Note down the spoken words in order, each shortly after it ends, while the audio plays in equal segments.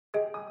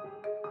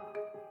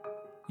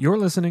You're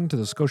listening to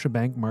the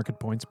Scotiabank Market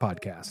Points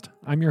podcast.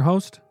 I'm your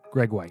host,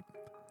 Greg White.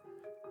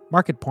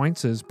 Market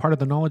Points is part of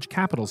the Knowledge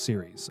Capital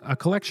series, a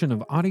collection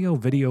of audio,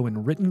 video,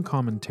 and written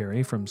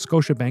commentary from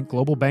Scotiabank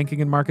Global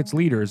Banking and Markets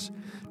leaders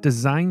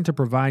designed to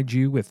provide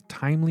you with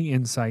timely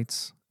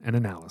insights and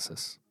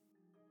analysis.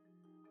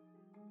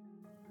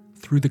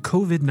 Through the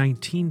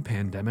COVID-19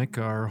 pandemic,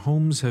 our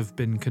homes have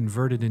been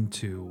converted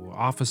into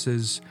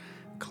offices,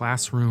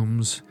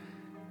 classrooms,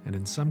 and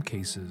in some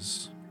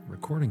cases,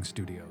 recording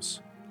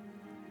studios.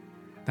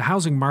 The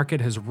housing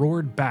market has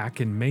roared back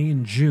in May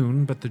and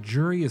June, but the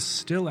jury is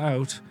still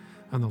out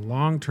on the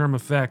long-term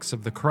effects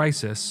of the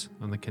crisis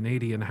on the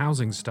Canadian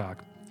housing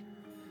stock.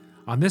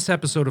 On this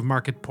episode of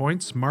Market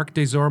Points, Mark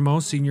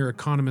Desormeaux, senior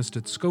economist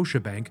at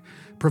Scotiabank,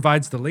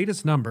 provides the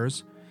latest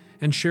numbers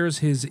and shares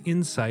his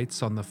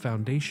insights on the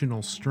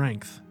foundational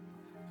strength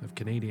of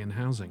Canadian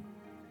housing.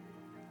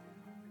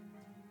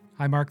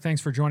 Hi, Mark.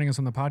 Thanks for joining us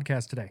on the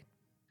podcast today.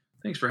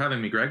 Thanks for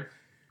having me, Greg.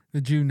 The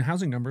June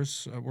housing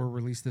numbers were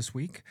released this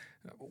week.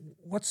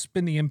 What's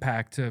been the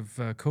impact of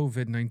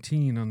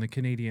COVID-19 on the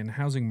Canadian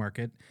housing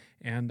market,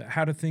 and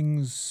how do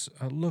things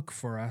look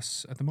for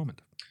us at the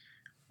moment?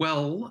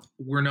 Well,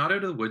 we're not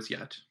out of the woods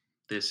yet.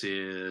 This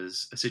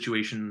is a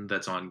situation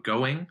that's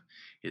ongoing.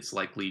 It's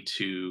likely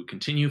to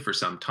continue for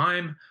some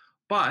time,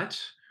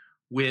 but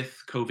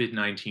with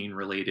COVID-19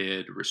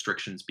 related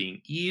restrictions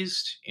being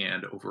eased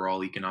and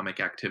overall economic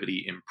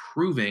activity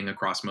improving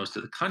across most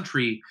of the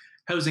country,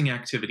 housing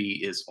activity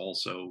is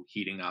also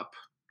heating up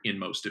in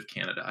most of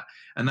Canada.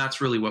 And that's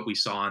really what we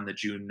saw in the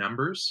June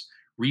numbers.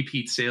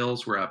 Repeat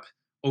sales were up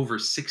over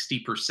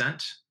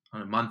 60%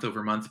 on a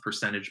month-over-month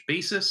percentage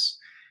basis,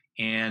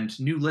 and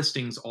new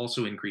listings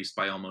also increased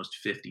by almost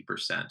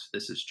 50%.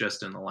 This is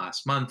just in the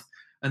last month,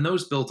 and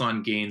those built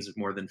on gains of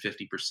more than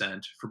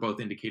 50% for both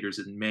indicators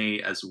in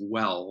May as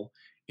well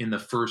in the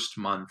first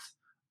month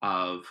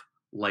of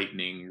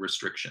lightening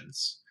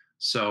restrictions.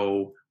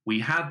 So we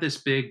had this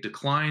big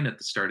decline at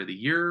the start of the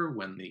year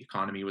when the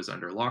economy was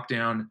under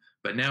lockdown,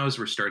 but now as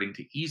we're starting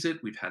to ease it,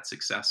 we've had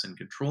success in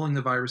controlling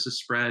the virus's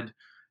spread,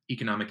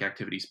 economic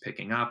activities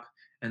picking up,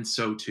 and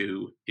so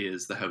too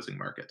is the housing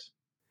market.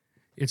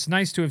 It's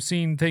nice to have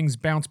seen things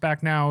bounce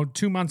back now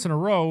 2 months in a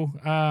row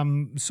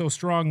so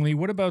strongly.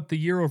 What about the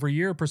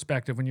year-over-year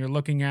perspective when you're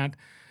looking at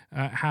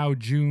how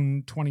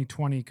June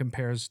 2020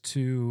 compares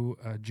to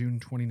June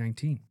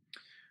 2019?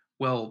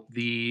 Well,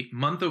 the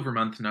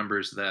month-over-month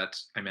numbers that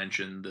I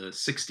mentioned, the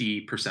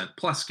 60%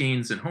 plus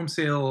gains in home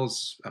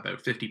sales,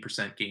 about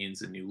 50%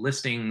 gains in new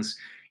listings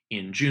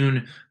in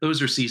June,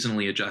 those are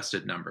seasonally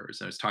adjusted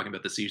numbers. I was talking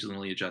about the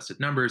seasonally adjusted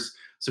numbers.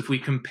 So if we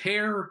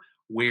compare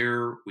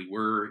where we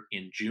were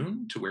in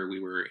June to where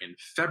we were in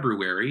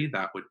February,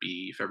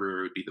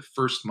 February would be the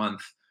first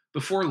month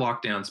before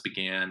lockdowns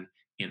began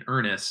in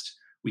earnest.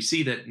 We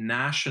see that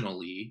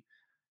nationally,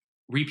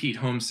 repeat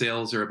home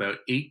sales are about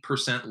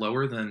 8%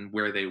 lower than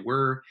where they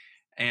were,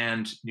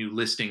 and new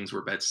listings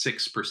were about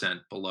 6%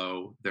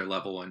 below their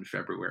level in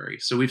February.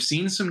 So we've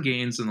seen some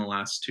gains in the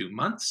last 2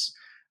 months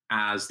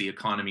as the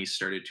economy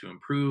started to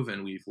improve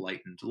and we've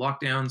lightened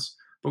lockdowns,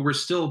 but we're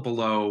still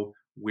below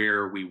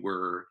where we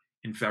were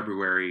in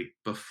February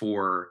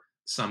before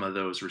some of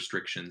those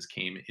restrictions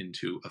came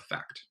into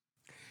effect.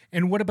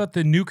 And what about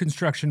the new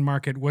construction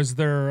market? Was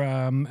there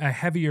a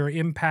heavier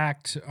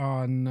impact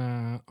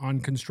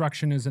on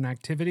construction as an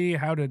activity?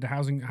 How did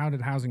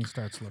housing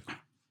starts look?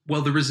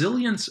 Well, the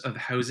resilience of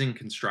housing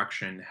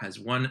construction has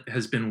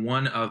been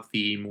one of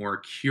the more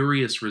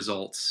curious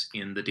results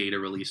in the data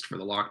released for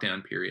the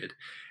lockdown period.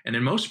 And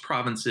in most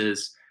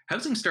provinces,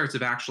 housing starts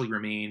have actually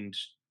remained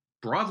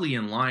broadly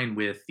in line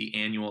with the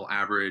annual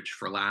average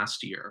for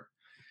last year.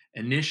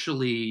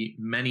 Initially,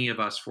 many of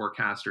us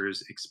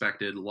forecasters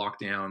expected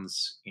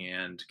lockdowns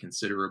and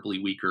considerably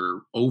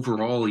weaker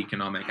overall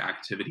economic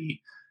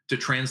activity to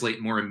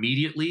translate more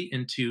immediately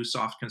into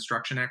soft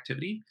construction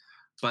activity.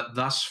 But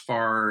thus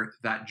far,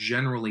 that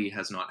generally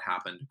has not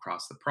happened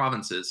across the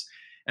provinces.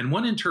 And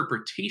one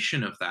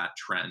interpretation of that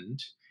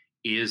trend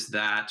is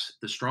that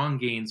the strong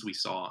gains we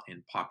saw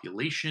in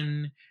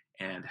population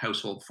and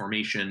household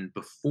formation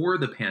before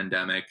the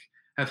pandemic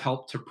have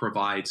helped to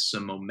provide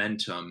some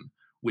momentum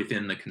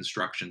within the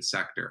construction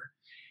sector.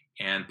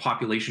 And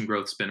population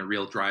growth's been a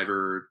real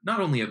driver, not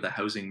only of the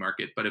housing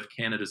market, but of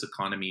Canada's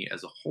economy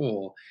as a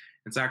whole.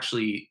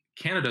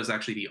 Canada is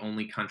actually the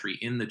only country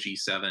in the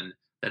G7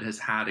 that has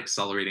had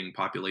accelerating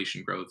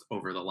population growth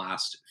over the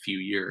last few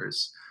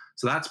years.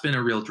 So that's been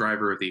a real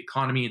driver of the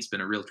economy. It's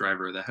been a real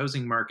driver of the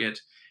housing market.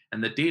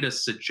 And the data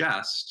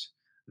suggest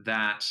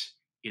that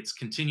it's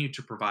continued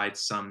to provide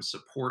some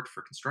support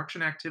for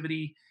construction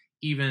activity,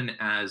 even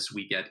as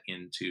we get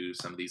into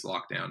some of these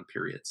lockdown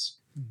periods.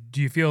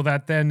 Do you feel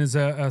that then is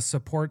a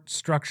support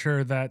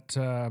structure that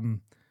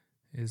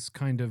is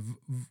kind of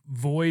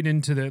void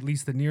into at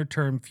least the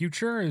near-term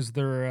future? Is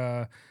there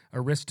a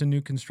risk to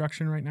new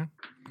construction right now?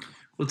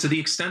 Well, to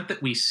the extent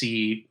that we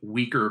see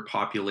weaker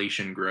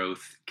population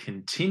growth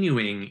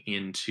continuing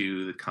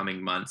into the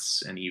coming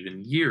months and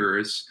even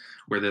years,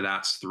 whether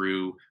that's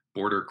through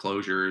border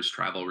closures,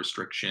 travel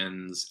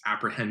restrictions,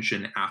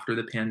 apprehension after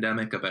the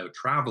pandemic about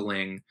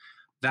traveling,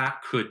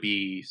 that could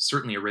be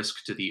certainly a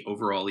risk to the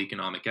overall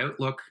economic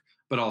outlook,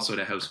 but also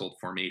to household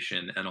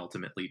formation and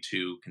ultimately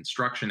to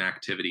construction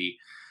activity.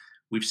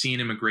 We've seen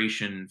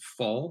immigration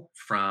fall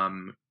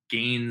from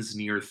gains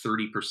near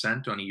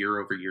 30% on a year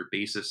over year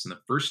basis in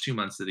the first 2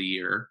 months of the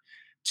year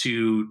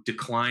to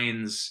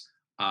declines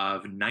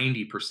of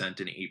 90%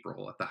 in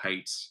April at the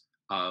heights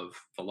of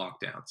the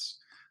lockdowns.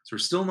 So we're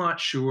still not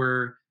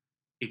sure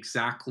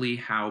exactly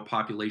how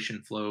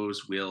population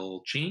flows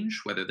will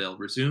change, whether they'll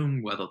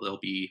resume, whether they'll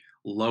be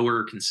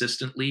lower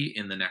consistently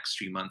in the next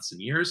few months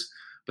and years.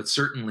 But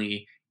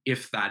certainly,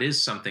 if that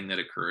is something that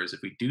occurs,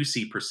 if we do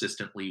see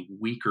persistently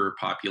weaker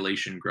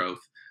population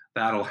growth,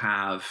 that'll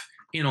have,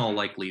 in all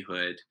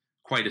likelihood,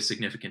 quite a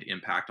significant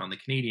impact on the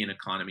Canadian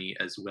economy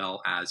as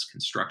well as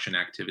construction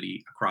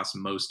activity across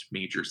most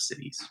major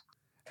cities.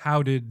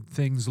 How did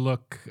things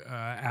look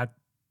at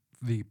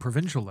the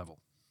provincial level?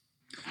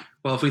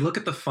 Well, if we look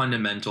at the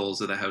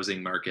fundamentals of the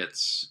housing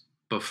markets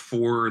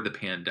before the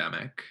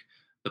pandemic,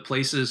 the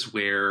places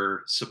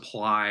where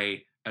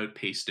supply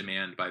outpaced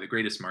demand by the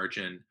greatest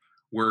margin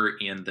were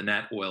in the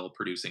net oil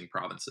producing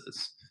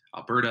provinces.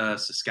 Alberta,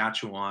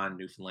 Saskatchewan,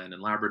 Newfoundland,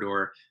 and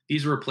Labrador.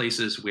 These were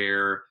places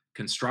where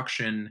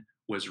construction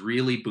was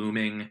really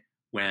booming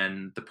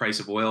when the price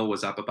of oil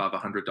was up above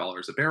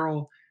 $100 a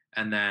barrel.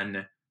 And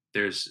then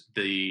there's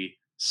the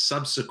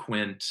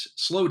subsequent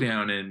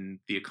slowdown in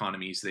the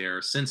economies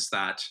there since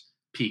that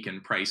peak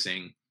in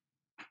pricing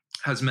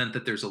has meant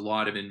that there's a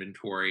lot of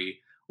inventory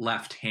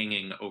left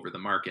hanging over the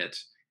market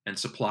and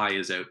supply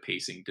is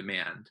outpacing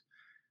demand.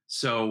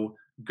 So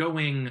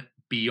going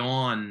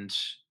beyond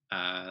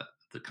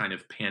the kind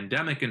of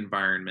pandemic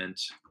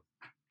environment,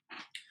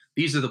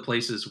 these are the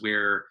places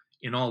where,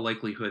 in all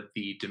likelihood,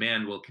 the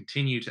demand will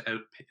continue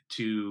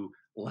to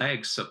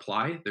lag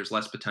supply. There's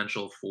less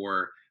potential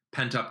for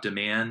pent up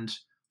demand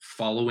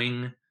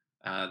following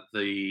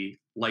the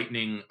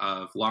lightening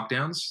of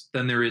lockdowns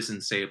than there is in,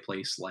 say, a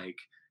place like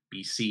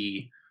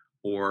BC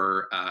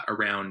or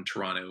around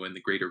Toronto and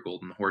the Greater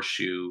Golden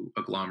Horseshoe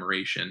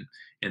agglomeration.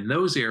 In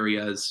those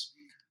areas,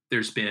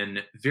 there's been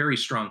very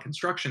strong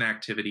construction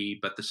activity,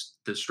 but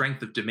the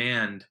strength of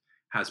demand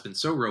has been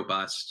so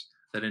robust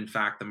that, in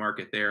fact, the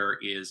market there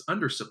is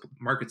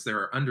markets there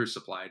are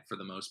undersupplied for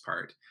the most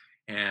part.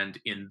 And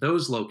in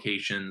those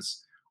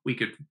locations, we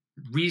could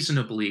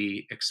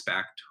reasonably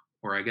expect,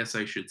 or I guess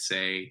I should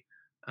say,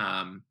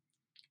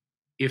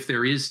 if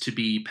there is to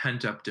be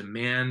pent up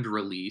demand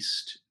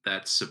released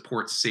that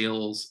supports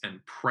sales and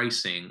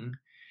pricing,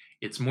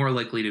 it's more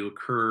likely to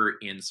occur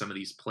in some of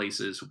these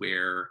places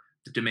where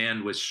the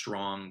demand was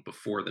strong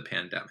before the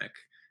pandemic.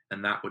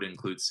 And that would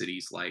include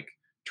cities like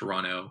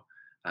Toronto,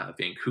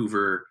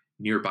 Vancouver,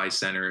 nearby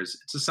centers,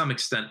 to some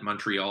extent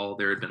Montreal.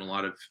 There had been a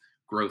lot of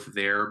growth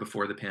there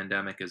before the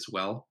pandemic as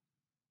well.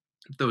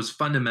 Those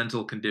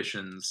fundamental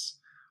conditions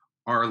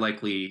are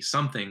likely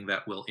something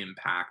that will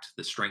impact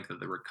the strength of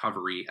the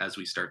recovery as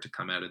we start to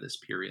come out of this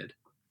period.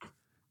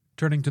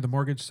 Turning to the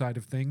mortgage side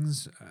of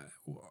things,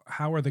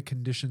 how are the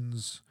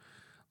conditions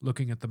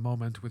looking at the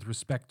moment with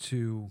respect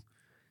to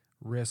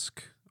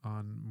risk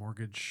on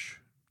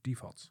mortgage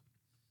defaults?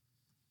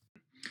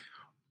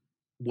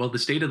 Well, the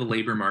state of the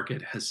labor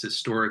market has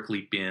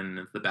historically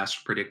been the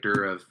best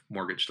predictor of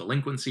mortgage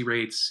delinquency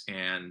rates,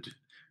 and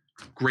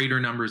greater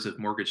numbers of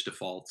mortgage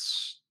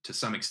defaults to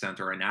some extent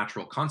are a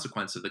natural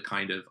consequence of the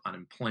kind of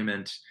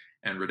unemployment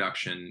and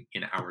reduction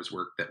in hours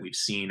worked that we've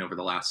seen over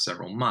the last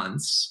several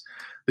months.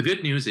 The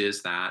good news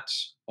is that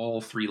all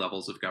three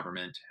levels of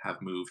government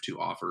have moved to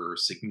offer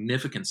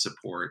significant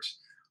support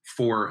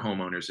for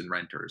homeowners and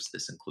renters.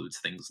 This includes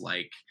things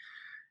like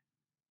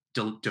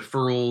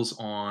deferrals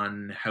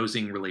on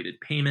housing related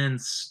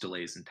payments,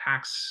 delays in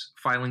tax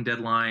filing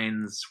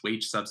deadlines,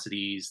 wage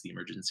subsidies, the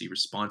emergency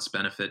response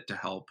benefit to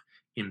help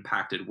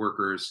impacted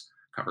workers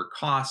cover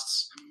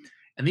costs.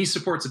 And these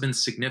supports have been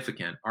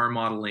significant. Our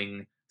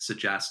modeling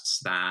suggests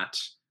that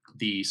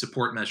the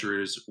support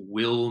measures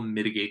will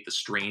mitigate the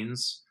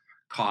strains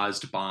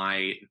caused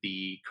by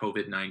the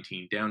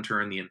COVID-19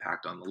 downturn, the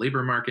impact on the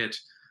labor market.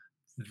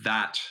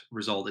 That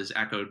result is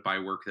echoed by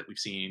work that we've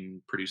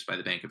seen produced by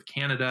the Bank of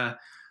Canada.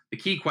 The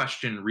key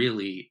question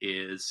really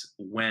is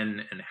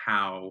when and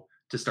how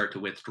to start to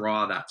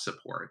withdraw that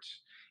support.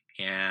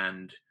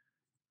 And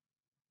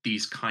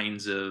these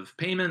kinds of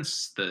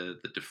payments, the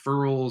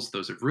deferrals,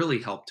 those have really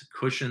helped to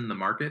cushion the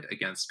market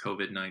against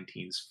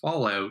COVID-19's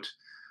fallout.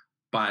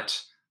 But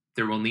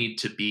there will need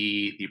to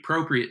be the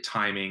appropriate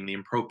timing, the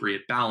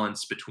appropriate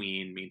balance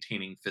between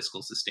maintaining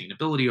fiscal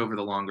sustainability over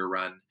the longer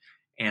run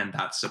and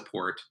that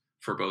support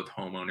for both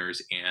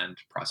homeowners and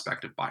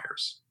prospective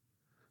buyers.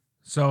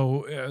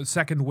 So,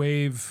 second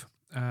wave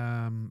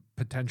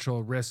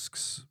potential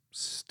risks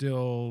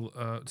still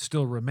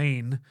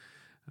remain.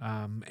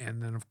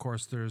 And then, of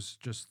course, there's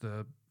just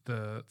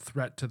the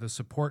threat to the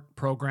support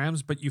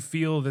programs. But you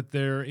feel that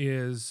there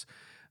is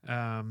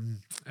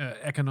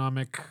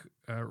economic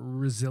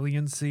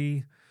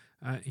resiliency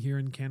here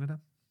in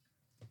Canada?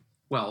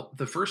 Well,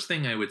 the first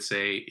thing I would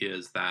say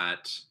is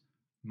that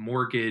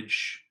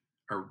mortgage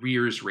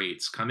arrears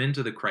rates come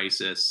into the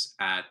crisis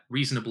at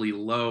reasonably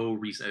low,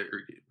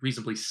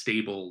 reasonably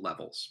stable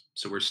levels.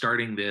 So we're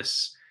starting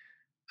this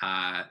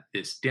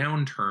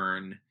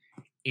downturn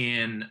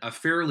in a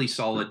fairly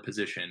solid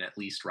position, at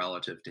least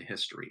relative to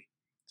history.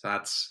 So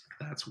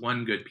that's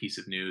one good piece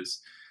of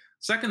news.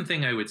 Second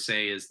thing I would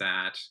say is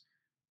that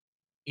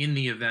in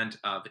the event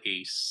of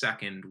a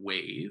second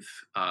wave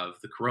of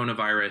the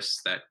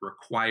coronavirus that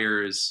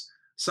requires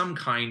some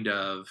kind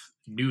of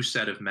new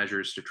set of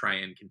measures to try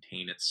and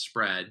contain its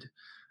spread,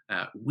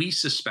 we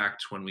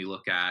suspect when we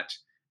look at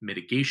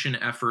mitigation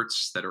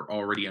efforts that are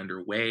already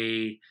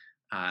underway,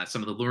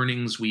 some of the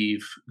learnings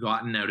we've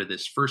gotten out of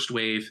this first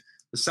wave,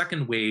 the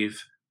second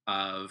wave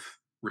of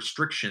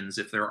restrictions,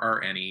 if there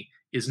are any,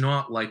 is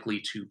not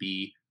likely to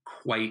be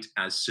quite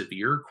as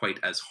severe, quite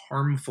as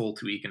harmful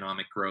to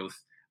economic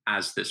growth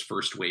as this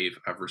first wave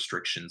of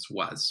restrictions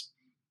was.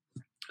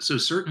 So,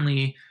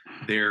 certainly,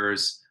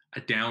 there's a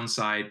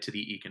downside to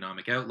the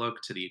economic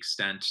outlook to the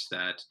extent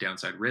that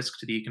downside risk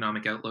to the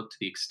economic outlook, to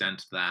the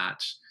extent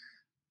that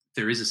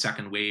there is a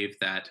second wave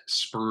that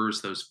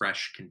spurs those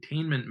fresh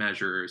containment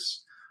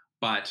measures,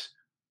 but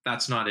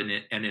that's not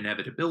an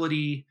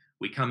inevitability.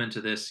 We come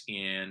into this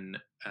in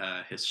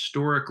a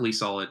historically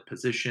solid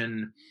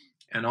position,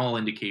 and all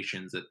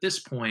indications at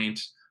this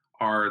point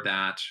are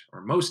that,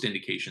 or most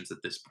indications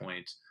at this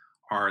point,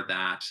 are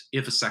that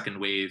if a second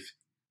wave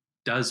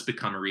does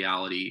become a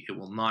reality, it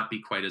will not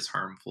be quite as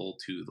harmful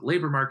to the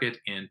labor market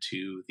and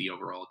to the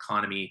overall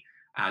economy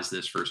as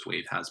this first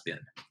wave has been.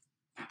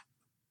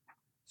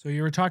 So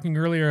you were talking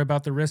earlier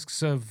about the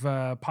risks of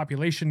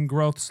population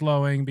growth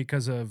slowing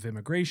because of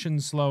immigration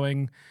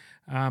slowing,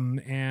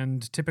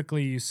 and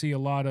typically you see a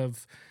lot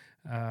of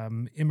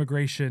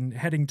immigration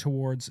heading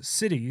towards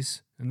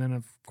cities, and then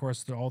of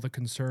course all the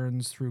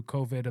concerns through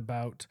COVID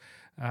about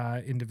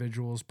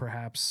individuals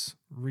perhaps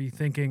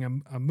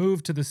rethinking a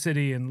move to the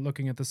city and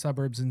looking at the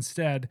suburbs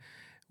instead.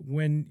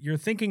 When you're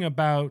thinking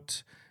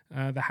about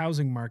the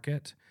housing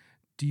market,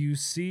 do you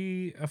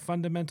see a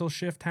fundamental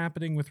shift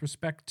happening with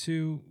respect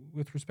to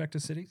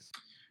cities?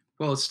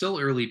 Well, it's still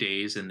early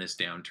days in this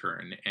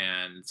downturn,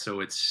 and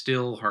so it's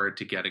still hard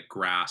to get a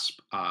grasp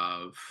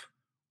of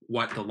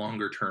what the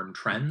longer term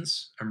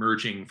trends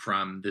emerging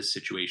from this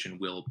situation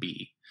will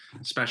be,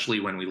 especially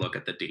when we look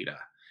at the data.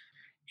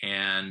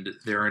 And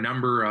there are a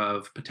number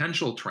of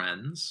potential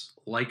trends,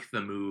 like the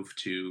move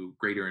to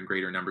greater and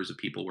greater numbers of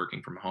people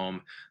working from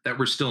home, that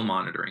we're still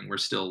monitoring, we're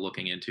still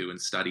looking into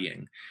and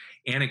studying.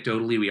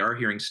 Anecdotally, we are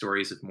hearing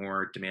stories of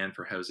more demand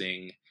for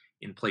housing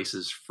in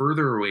places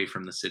further away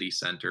from the city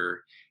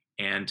center.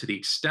 And to the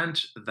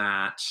extent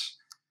that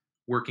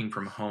working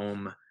from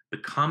home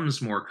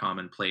becomes more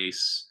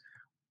commonplace,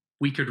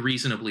 we could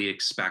reasonably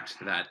expect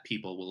that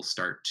people will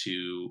start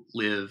to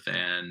live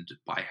and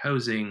buy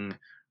housing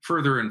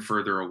further and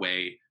further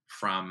away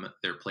from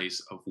their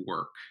place of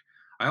work.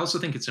 I also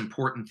think it's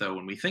important, though,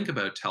 when we think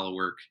about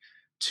telework,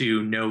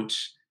 to note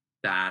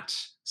that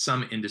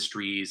some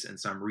industries and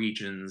some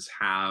regions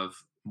have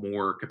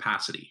more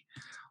capacity.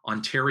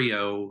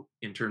 Ontario,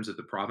 in terms of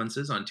the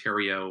provinces,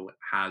 Ontario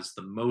has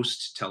the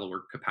most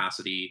telework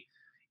capacity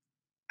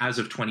as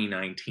of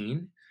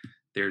 2019.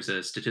 There's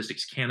a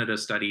Statistics Canada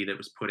study that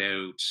was put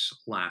out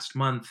last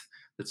month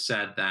that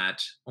said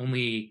that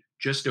only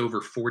just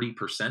over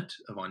 40%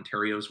 of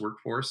Ontario's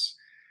workforce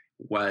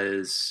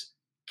was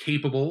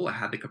capable,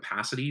 had the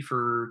capacity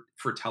for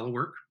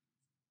telework.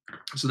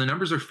 So the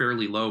numbers are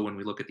fairly low when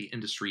we look at the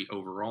industry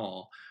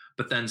overall.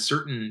 But then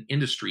certain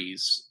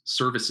industries,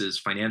 services,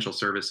 financial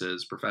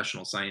services,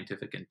 professional,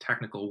 scientific, and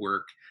technical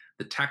work,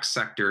 the tech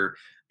sector,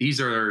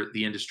 these are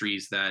the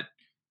industries that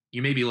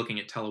you may be looking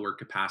at telework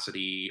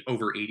capacity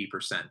over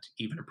 80%,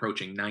 even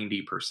approaching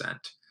 90%.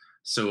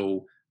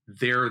 So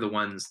they're the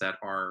ones that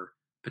are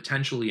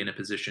potentially in a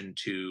position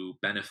to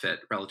benefit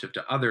relative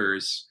to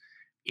others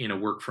in a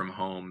work from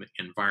home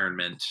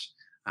environment,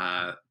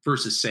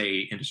 versus, say,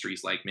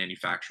 industries like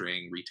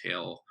manufacturing,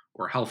 retail,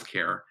 or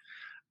healthcare.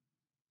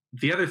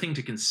 The other thing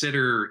to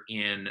consider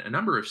in a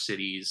number of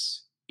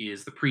cities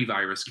is the pre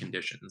virus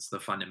conditions,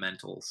 the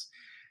fundamentals.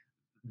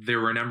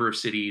 There were a number of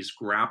cities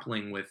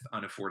grappling with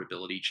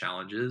unaffordability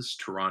challenges.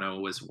 Toronto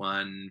was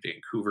one,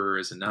 Vancouver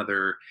is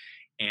another.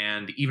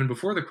 And even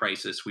before the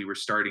crisis, we were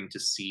starting to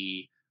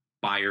see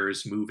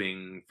buyers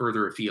moving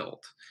further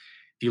afield.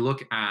 If you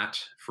look at,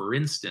 for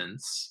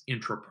instance,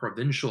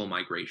 intra-provincial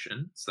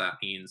migration, so that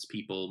means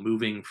people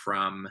moving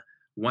from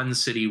one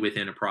city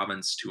within a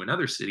province to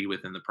another city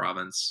within the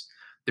province,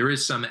 there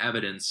is some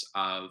evidence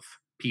of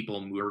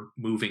people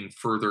moving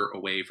further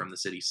away from the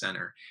city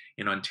center.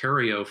 In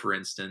Ontario, for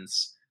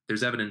instance,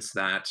 there's evidence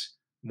that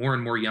more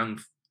and more young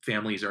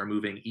families are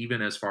moving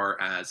even as far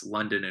as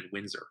London and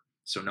Windsor.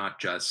 So not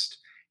just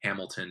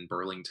Hamilton,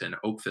 Burlington,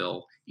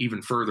 Oakville,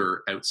 even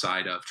further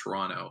outside of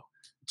Toronto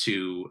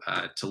to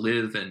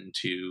live and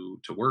to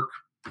work.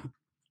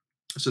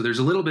 So there's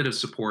a little bit of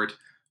support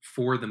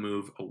for the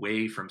move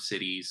away from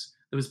cities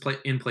that was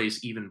in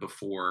place even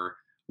before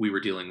we were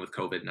dealing with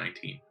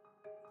COVID-19.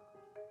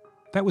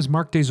 That was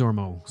Mark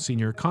Desormeaux,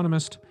 Senior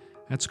Economist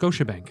at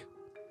Scotiabank.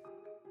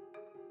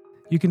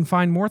 You can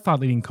find more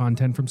thought-leading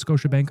content from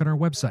Scotiabank on our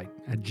website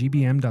at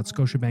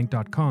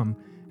gbm.scotiabank.com,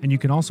 and you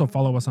can also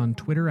follow us on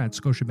Twitter at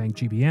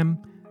ScotiabankGBM,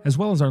 as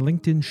well as our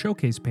LinkedIn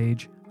showcase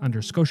page under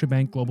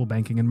Scotiabank Global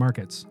Banking and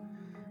Markets.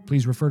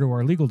 Please refer to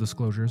our legal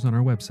disclosures on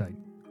our website.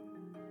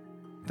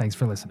 Thanks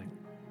for listening.